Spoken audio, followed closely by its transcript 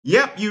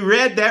Yep, you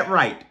read that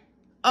right.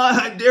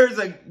 There's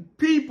a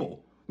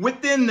people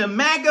within the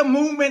Maga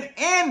movement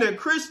and the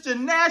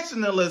Christian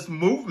nationalist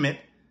movement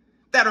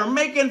that are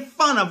making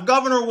fun of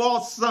Governor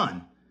Walz's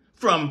son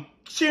from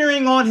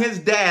cheering on his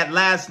dad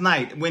last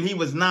night when he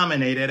was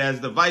nominated as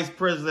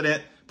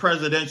the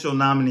presidential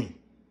nominee.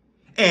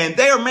 And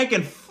they are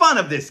making fun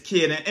of this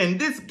kid. And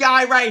this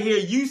guy right here,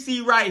 you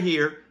see right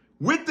here,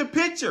 with the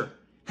picture,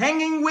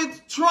 hanging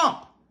with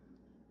Trump.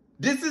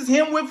 This is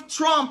him with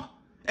Trump.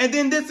 And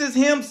then this is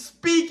him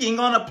speaking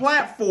on a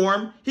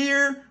platform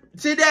here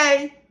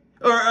today,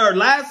 or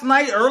last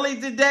night,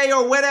 early today,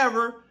 or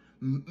whatever.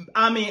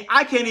 I mean,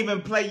 I can't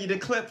even play you the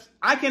clips.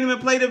 I can't even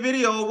play the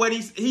video of what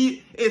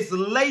he is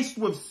laced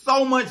with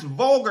so much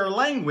vulgar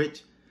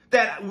language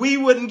that we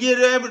wouldn't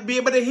ever be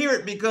able to hear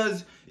it,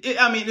 because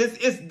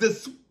it's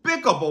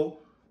despicable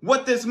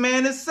what this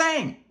man is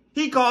saying.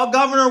 He called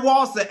Governor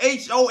Walz the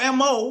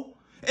HOMO,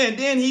 and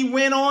then he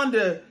went on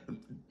to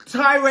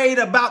tirade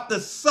about the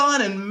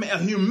son and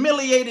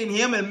humiliating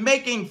him and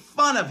making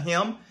fun of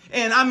him.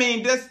 And I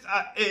mean, this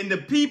and the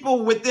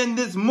people within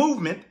this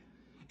movement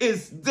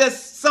is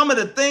just some of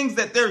the things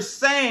that they're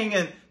saying,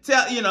 and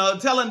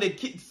telling the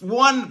kids.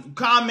 One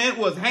comment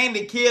was hand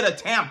the kid a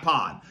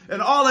tampon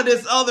and all of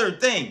this other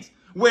things,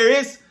 where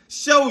it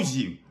shows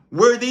you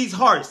where these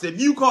hearts, if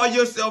you call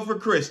yourself a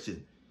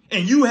Christian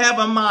and you have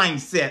a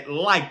mindset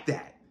like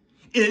that,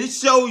 it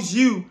shows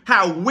you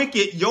how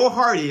wicked your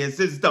heart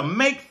is to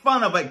make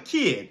fun of a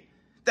kid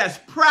that's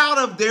proud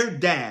of their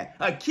dad,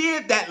 a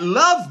kid that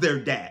loves their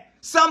dad,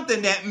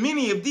 something that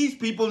many of these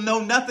people know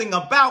nothing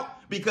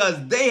about,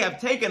 because they have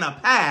taken a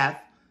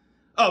path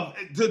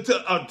to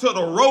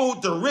the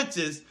road to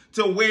riches,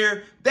 to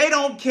where they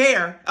don't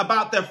care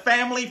about their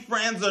family,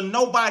 friends, or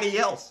nobody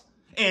else.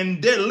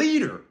 And their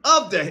leader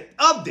of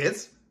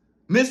this,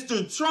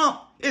 Mr.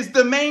 Trump, is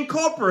the main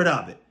culprit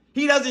of it.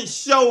 He doesn't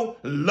show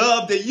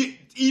love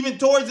even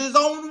towards his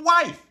own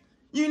wife.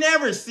 You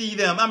never see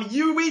them. I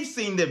mean, we've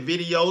seen the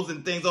videos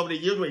and things over the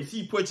years where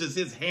she pushes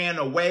his hand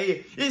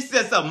away. It's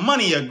just a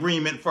money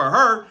agreement for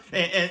her.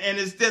 And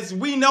it's just,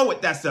 we know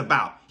what that's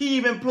about. He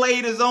even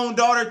played his own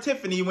daughter,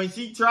 Tiffany, when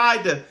she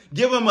tried to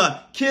give him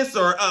a kiss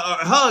or a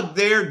hug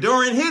there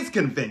during his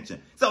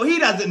convention. So he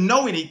doesn't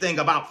know anything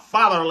about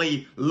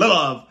fatherly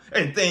love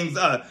and things,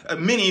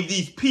 many of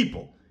these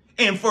people.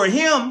 And for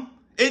him,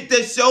 it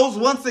just shows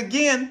once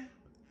again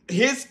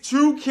his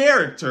true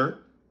character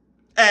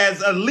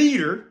as a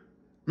leader,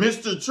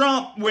 Mr.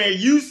 Trump, where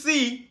you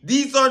see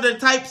these are the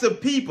types of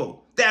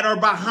people that are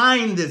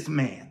behind this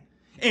man.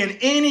 And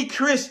any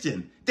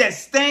Christian that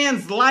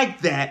stands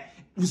like that,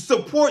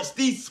 supports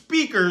these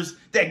speakers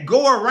that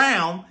go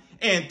around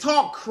and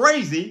talk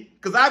crazy,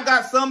 because I've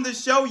got some to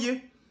show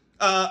you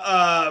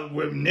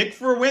with Nick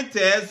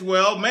Fuentes.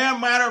 Well,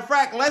 matter of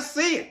fact, let's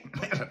see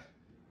it.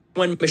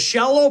 When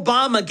Michelle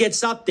Obama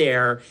gets up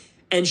there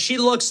and she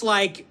looks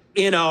like,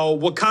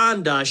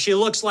 Wakanda, she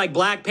looks like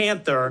Black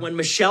Panther. When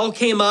Michelle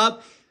came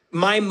up,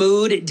 my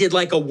mood did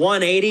like a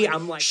 180.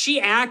 I'm like,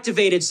 she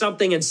activated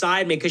something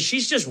inside me, because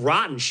she's just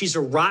rotten. She's a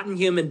rotten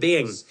human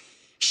being.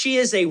 She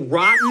is a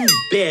rotten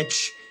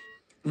bitch.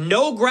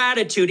 No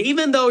gratitude.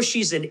 Even though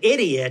she's an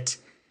idiot,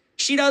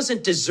 she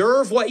doesn't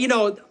deserve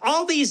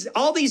all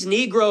these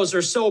Negroes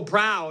are so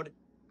proud.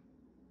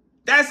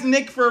 That's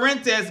Nick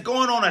Fuentes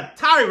going on a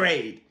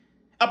tirade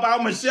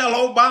about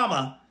Michelle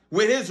Obama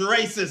with his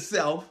racist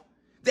self.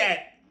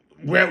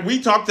 Where we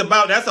talked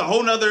about, that's a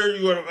whole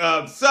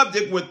nother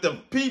subject with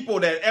the people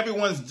that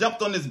everyone's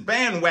jumped on this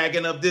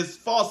bandwagon of this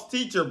false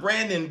teacher,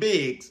 Brandon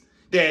Biggs,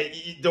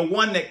 the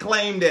one that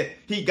claimed that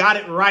he got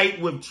it right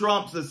with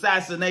Trump's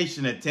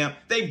assassination attempt.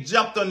 They've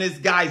jumped on this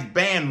guy's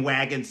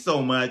bandwagon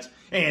so much.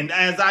 And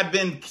as I've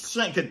been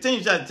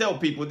continuing to tell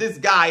people, this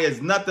guy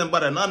is nothing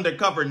but an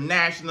undercover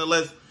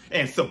nationalist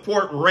and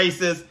support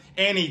racist.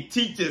 And he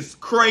teaches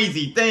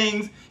crazy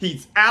things.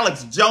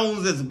 Alex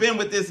Jones has been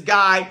with this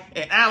guy,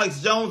 and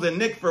Alex Jones and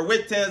Nick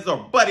Fuentes are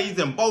buddies,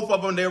 and both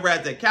of them, they were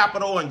at the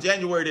Capitol on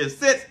January the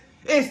 6th.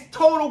 It's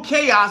total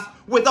chaos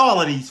with all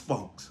of these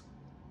folks.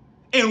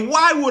 And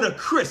why would a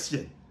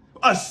Christian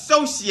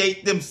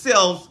associate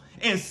themselves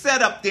and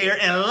sit up there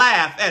and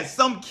laugh at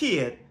some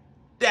kid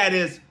that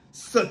is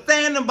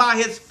standing by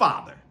his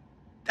father?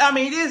 I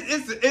mean,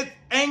 it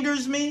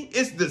angers me.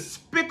 It's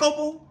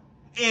despicable.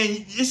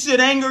 And it should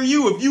anger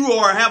you if you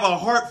have a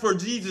heart for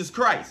Jesus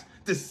Christ,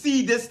 to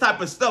see this type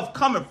of stuff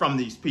coming from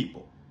these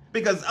people.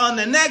 Because on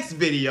the next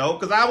video,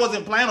 because I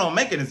wasn't planning on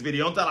making this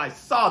video until I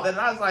saw that, and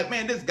I was like,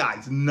 man, this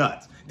guy's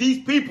nuts.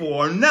 These people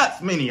are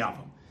nuts, many of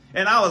them.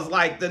 And I was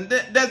like, the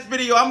next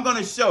video I'm going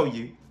to show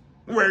you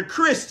where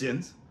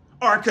Christians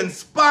are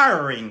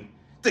conspiring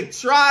to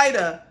try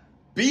to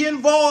be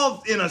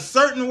involved in a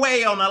certain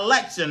way on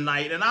election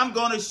night. And I'm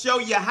going to show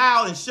you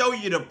how and show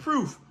you the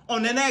proof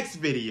on the next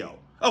video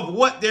of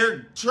what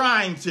they're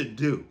trying to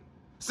do.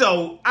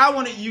 So I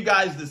wanted you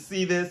guys to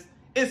see this.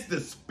 It's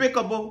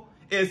despicable.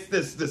 It's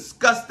this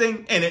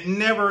disgusting, and it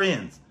never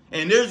ends.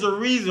 And there's a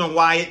reason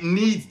why it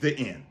needs to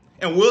end.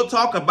 And we'll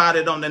talk about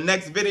it on the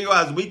next video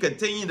as we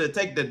continue to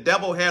take the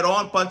devil head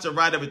on, punch him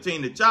right in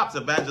between the chops.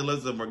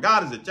 Evangelism for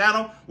God is a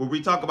channel where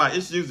we talk about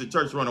issues the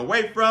church run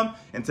away from.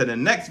 And to the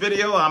next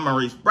video, I'm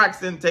Maurice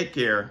Braxton. Take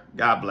care.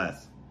 God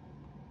bless.